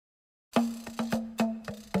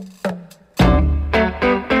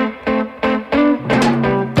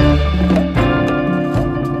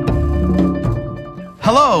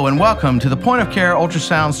and welcome to the Point of Care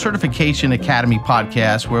Ultrasound Certification Academy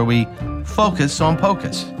podcast, where we focus on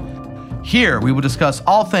POCUS. Here, we will discuss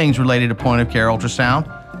all things related to point of care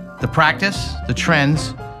ultrasound, the practice, the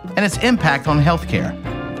trends, and its impact on healthcare.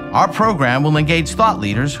 Our program will engage thought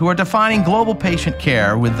leaders who are defining global patient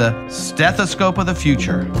care with the stethoscope of the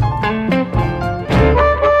future.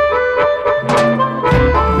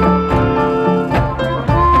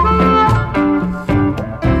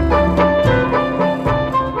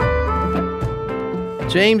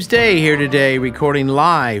 James Day here today, recording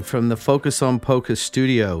live from the Focus on POCUS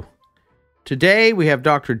studio. Today, we have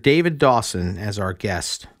Dr. David Dawson as our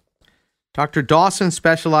guest. Dr. Dawson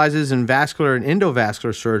specializes in vascular and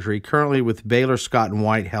endovascular surgery, currently with Baylor Scott &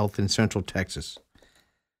 White Health in Central Texas.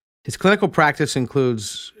 His clinical practice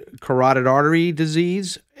includes carotid artery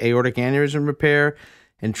disease, aortic aneurysm repair,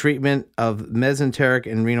 and treatment of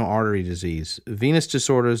mesenteric and renal artery disease, venous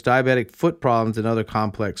disorders, diabetic foot problems, and other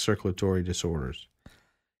complex circulatory disorders.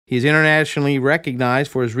 He is internationally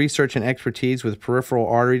recognized for his research and expertise with peripheral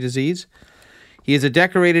artery disease. He is a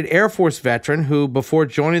decorated Air Force veteran who, before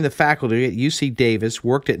joining the faculty at UC Davis,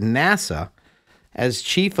 worked at NASA as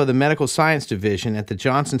chief of the Medical Science Division at the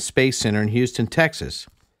Johnson Space Center in Houston, Texas.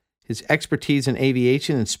 His expertise in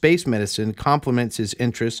aviation and space medicine complements his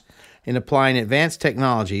interest in applying advanced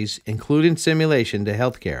technologies, including simulation, to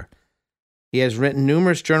healthcare. He has written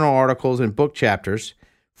numerous journal articles and book chapters,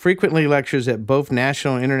 frequently lectures at both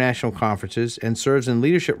national and international conferences, and serves in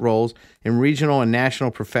leadership roles in regional and national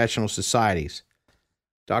professional societies.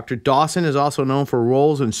 Dr. Dawson is also known for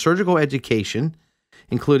roles in surgical education,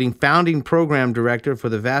 including founding program director for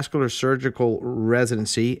the Vascular Surgical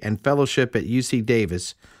Residency and Fellowship at UC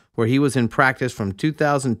Davis, where he was in practice from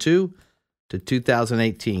 2002 to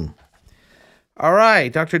 2018. All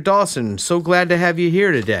right, Dr. Dawson, so glad to have you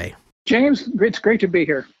here today. James, it's great to be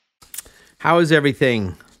here. How is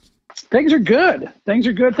everything? Things are good. Things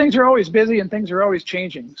are always busy and things are always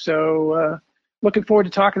changing. So looking forward to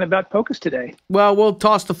talking about POCUS today. Well, we'll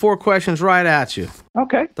toss the 4 questions right at you.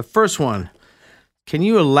 Okay. The first one, can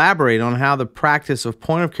you elaborate on how the practice of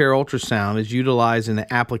point-of-care ultrasound is utilized in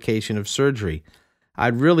the application of surgery?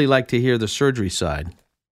 I'd really like to hear the surgery side.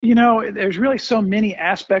 You know, there's really so many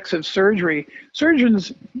aspects of surgery.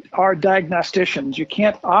 Surgeons are diagnosticians. You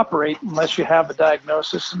can't operate unless you have a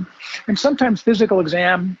diagnosis. And sometimes physical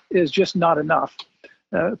exam is just not enough.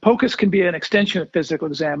 POCUS can be an extension of physical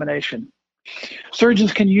examination.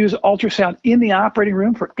 Surgeons can use ultrasound in the operating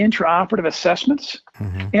room for intraoperative assessments.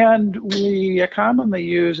 And we commonly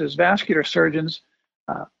use, as vascular surgeons,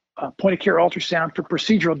 point-of-care ultrasound for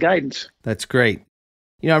procedural guidance. That's great.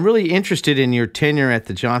 You know, I'm really interested in your tenure at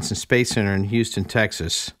the Johnson Space Center in Houston,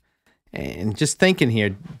 Texas. And just thinking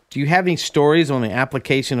here, do you have any stories on the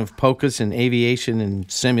application of POCUS in aviation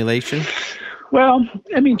and simulation? Well,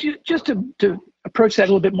 I mean, just to approach that a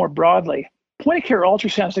little bit more broadly, point-of-care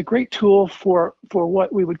ultrasound is a great tool for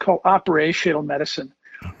what we would call operational medicine.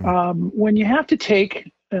 When you have to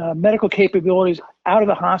take medical capabilities out of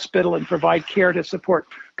the hospital and provide care to support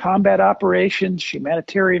combat operations,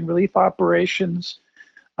 humanitarian relief operations,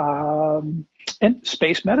 and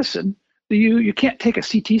space medicine, you can't take a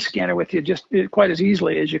CT scanner with you just quite as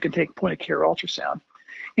easily as you can take point-of-care ultrasound.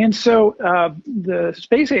 And so the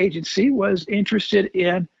space agency was interested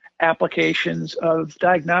in applications of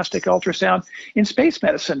diagnostic ultrasound in space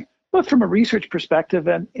medicine, both from a research perspective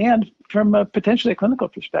and from a potentially a clinical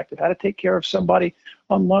perspective, how to take care of somebody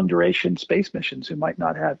on long-duration space missions who might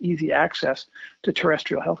not have easy access to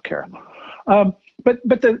terrestrial healthcare. But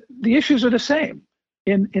the issues are the same.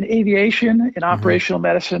 In aviation, in operational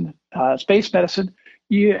medicine, space medicine,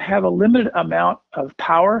 you have a limited amount of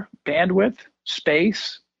power, bandwidth,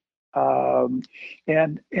 space, and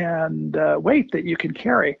weight that you can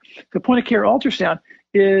carry. The point-of-care ultrasound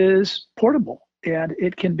is portable, and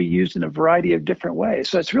it can be used in a variety of different ways.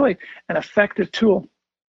 So it's really an effective tool.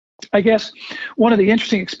 I guess one of the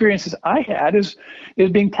interesting experiences I had is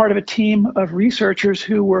being part of a team of researchers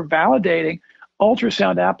who were validating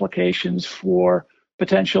ultrasound applications for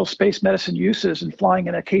potential space medicine uses and flying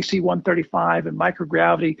in a KC-135 and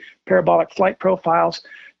microgravity parabolic flight profiles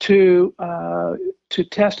to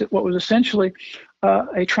test what was essentially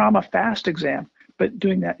a trauma fast exam, but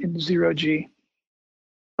doing that in 0G.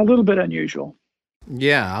 A little bit unusual.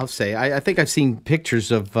 Yeah, I'll say. I think I've seen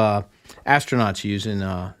pictures of astronauts using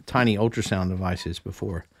tiny ultrasound devices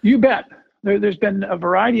before. You bet. There's been a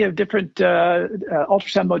variety of different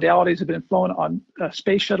ultrasound modalities have been flown on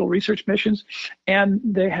space shuttle research missions, and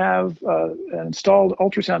they have an installed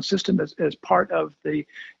ultrasound system as part of the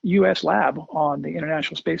U.S. lab on the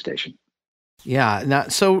International Space Station. Yeah. Now,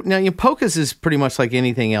 POCUS is pretty much like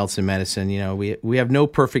anything else in medicine. We have no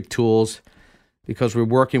perfect tools because we're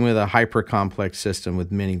working with a hyper complex system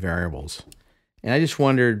with many variables. And I just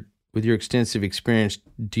wondered, with your extensive experience,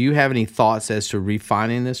 do you have any thoughts as to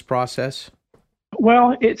refining this process?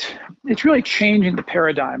 Well, it's really changing the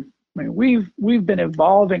paradigm. I mean, we've been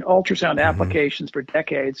evolving ultrasound applications for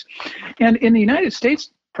decades, and in the United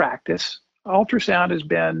States practice, ultrasound has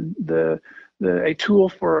been a tool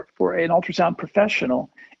for an ultrasound professional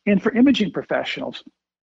and for imaging professionals.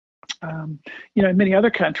 In many other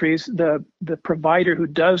countries, the provider who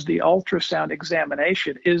does the ultrasound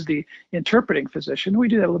examination is the interpreting physician. We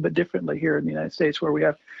do that a little bit differently here in the United States, where we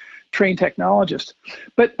have trained technologists.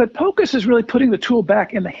 But POCUS is really putting the tool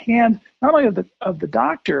back in the hand not only of the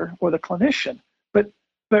doctor or the clinician, but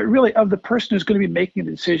really of the person who's going to be making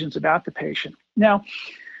the decisions about the patient. Now,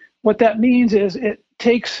 what that means is it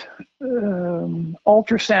takes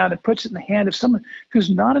ultrasound and puts it in the hand of someone who's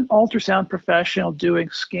not an ultrasound professional doing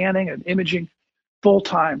scanning and imaging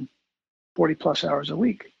full-time, 40 plus hours a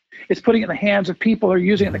week. It's putting it in the hands of people who are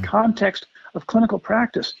using it in the context of clinical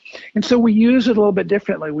practice. And so we use it a little bit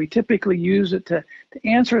differently. We typically use it to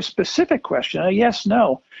answer a specific question, a yes,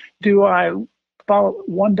 no. Do I follow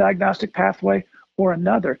one diagnostic pathway or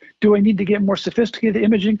another? Do I need to get more sophisticated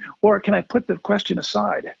imaging, or can I put the question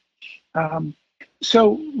aside?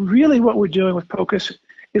 So really what we're doing with POCUS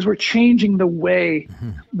is we're changing the way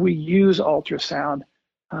we use ultrasound.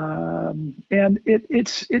 And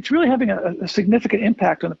it's really having a significant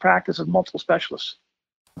impact on the practice of multiple specialists.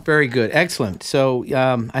 Very good. Excellent. So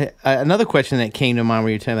another question that came to mind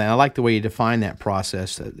when you were telling that, I like the way you define that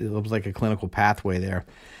process. It looks like a clinical pathway there.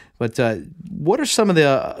 But what are some of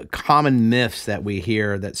the common myths that we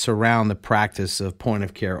hear that surround the practice of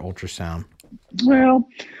point-of-care ultrasound? Well,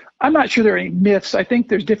 I'm not sure there are any myths. I think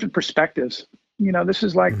there's different perspectives. This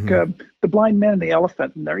is like the blind man and the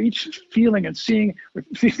elephant, and they're each feeling and seeing,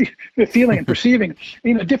 feeling and perceiving,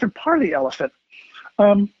 a different part of the elephant.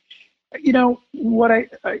 What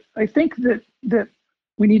I think that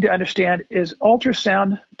we need to understand is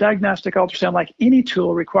diagnostic ultrasound, like any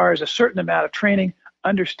tool, requires a certain amount of training,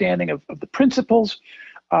 understanding of the principles,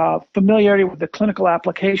 familiarity with the clinical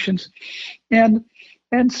applications, and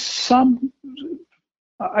some,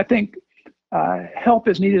 I think, help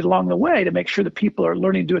is needed along the way to make sure that people are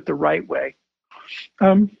learning to do it the right way.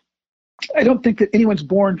 I don't think that anyone's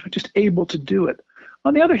born just able to do it.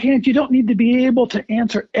 On the other hand, you don't need to be able to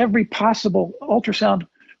answer every possible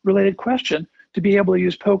ultrasound-related question to be able to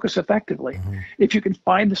use POCUS effectively. If you can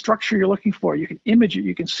find the structure you're looking for, you can image it,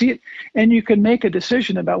 you can see it, and you can make a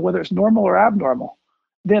decision about whether it's normal or abnormal,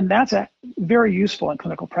 then that's very useful in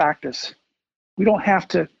clinical practice. We don't have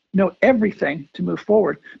to know everything to move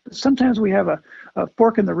forward, but sometimes we have a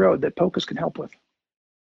fork in the road that POCUS can help with.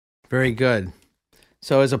 Very good.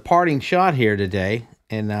 So as a parting shot here today,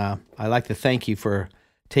 and I'd like to thank you for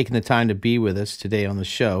taking the time to be with us today on the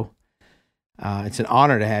show. It's an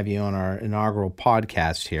honor to have you on our inaugural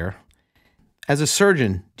podcast here. As a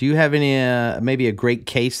surgeon, do you have any maybe a great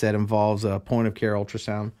case that involves a point-of-care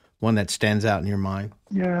ultrasound, one that stands out in your mind?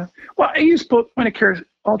 Yeah. Well, I use point-of-care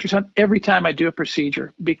ultrasound every time I do a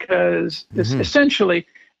procedure because it's essentially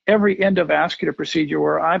every endovascular procedure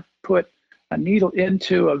where I put a needle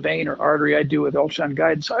into a vein or artery, I do with ultrasound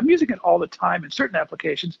guidance. So I'm using it all the time in certain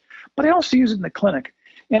applications, but I also use it in the clinic.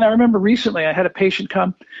 And I remember recently I had a patient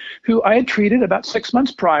come who I had treated about 6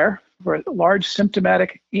 months prior for a large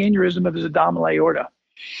symptomatic aneurysm of his abdominal aorta.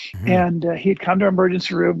 And he had come to our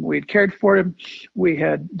emergency room. We had cared for him. We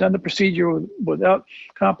had done the procedure without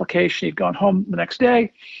complication. He'd gone home the next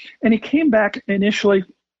day. And he came back initially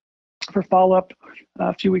for follow-up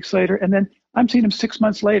a few weeks later. And then I'm seeing him 6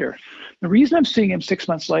 months later. The reason I'm seeing him 6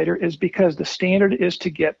 months later is because the standard is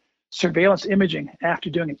to get surveillance imaging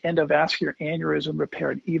after doing an endovascular aneurysm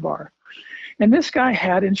repair, an EVAR. And this guy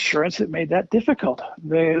had insurance that made that difficult.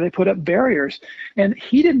 They put up barriers, and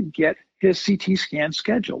he didn't get his CT scan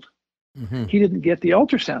scheduled. He didn't get the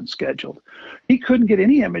ultrasound scheduled. He couldn't get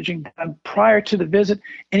any imaging done prior to the visit,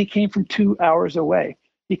 and he came from 2 hours away.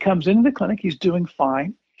 He comes into the clinic, he's doing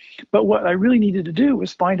fine. But what I really needed to do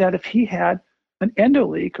was find out if he had an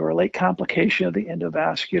endoleak or a late complication of the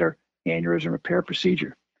endovascular aneurysm repair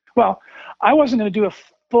procedure. Well, I wasn't going to do a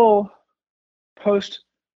full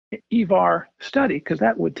post-EVAR study because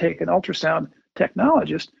that would take an ultrasound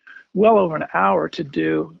technologist well over an hour to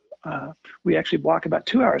do. We actually block about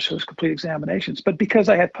 2 hours for those complete examinations. But because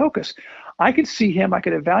I had POCUS, I could see him, I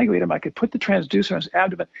could evaluate him, I could put the transducer on his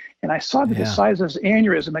abdomen, and I saw that the size of his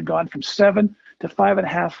aneurysm had gone from 7 to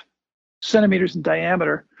 5.5 centimeters in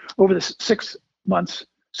diameter over the 6 months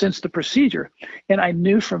since the procedure. And I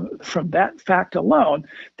knew from that fact alone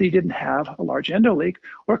that he didn't have a large endoleak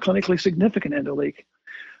or clinically significant endoleak.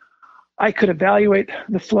 I could evaluate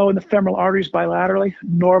the flow in the femoral arteries bilaterally,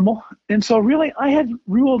 normal. And so really I had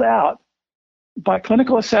ruled out by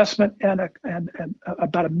clinical assessment and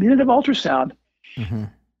about a minute of ultrasound,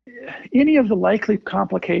 any of the likely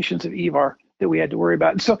complications of EVAR that we had to worry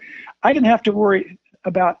about. And so I didn't have to worry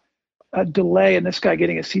about a delay in this guy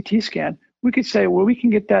getting a CT scan. We could say, well, we can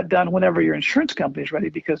get that done whenever your insurance company is ready,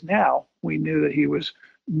 because now we knew that he was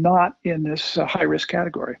not in this high risk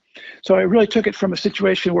category. So I really took it from a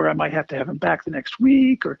situation where I might have to have him back the next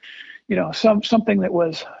week, or, something that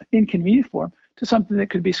was inconvenient for him, to something that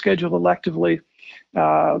could be scheduled electively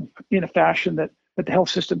in a fashion that the health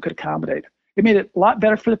system could accommodate. It made it a lot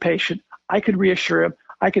better for the patient. I could reassure him.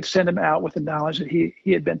 I could send him out with the knowledge that he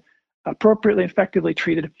had been appropriately and effectively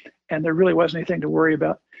treated, and there really wasn't anything to worry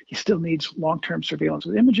about. He still needs long-term surveillance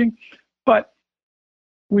with imaging, but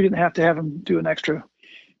we didn't have to have him do an extra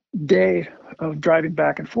day of driving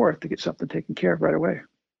back and forth to get something taken care of right away.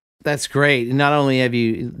 That's great. Not only have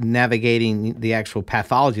you navigating the actual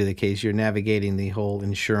pathology of the case, you're navigating the whole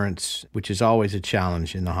insurance, which is always a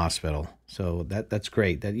challenge in the hospital. So that's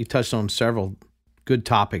great. That you touched on several good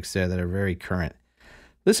topics there that are very current.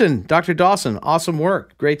 Listen, Dr. Dawson, awesome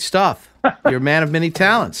work. Great stuff. You're a man of many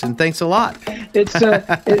talents, and thanks a lot. It's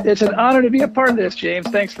an honor to be a part of this, James.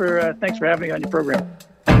 Thanks for having me on your program.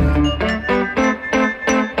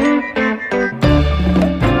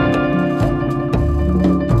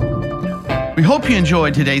 We hope you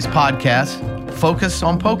enjoyed today's podcast, Focus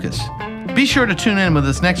on POCUS. Be sure to tune in with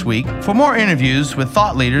us next week for more interviews with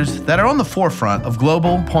thought leaders that are on the forefront of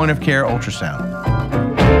global point-of-care ultrasound.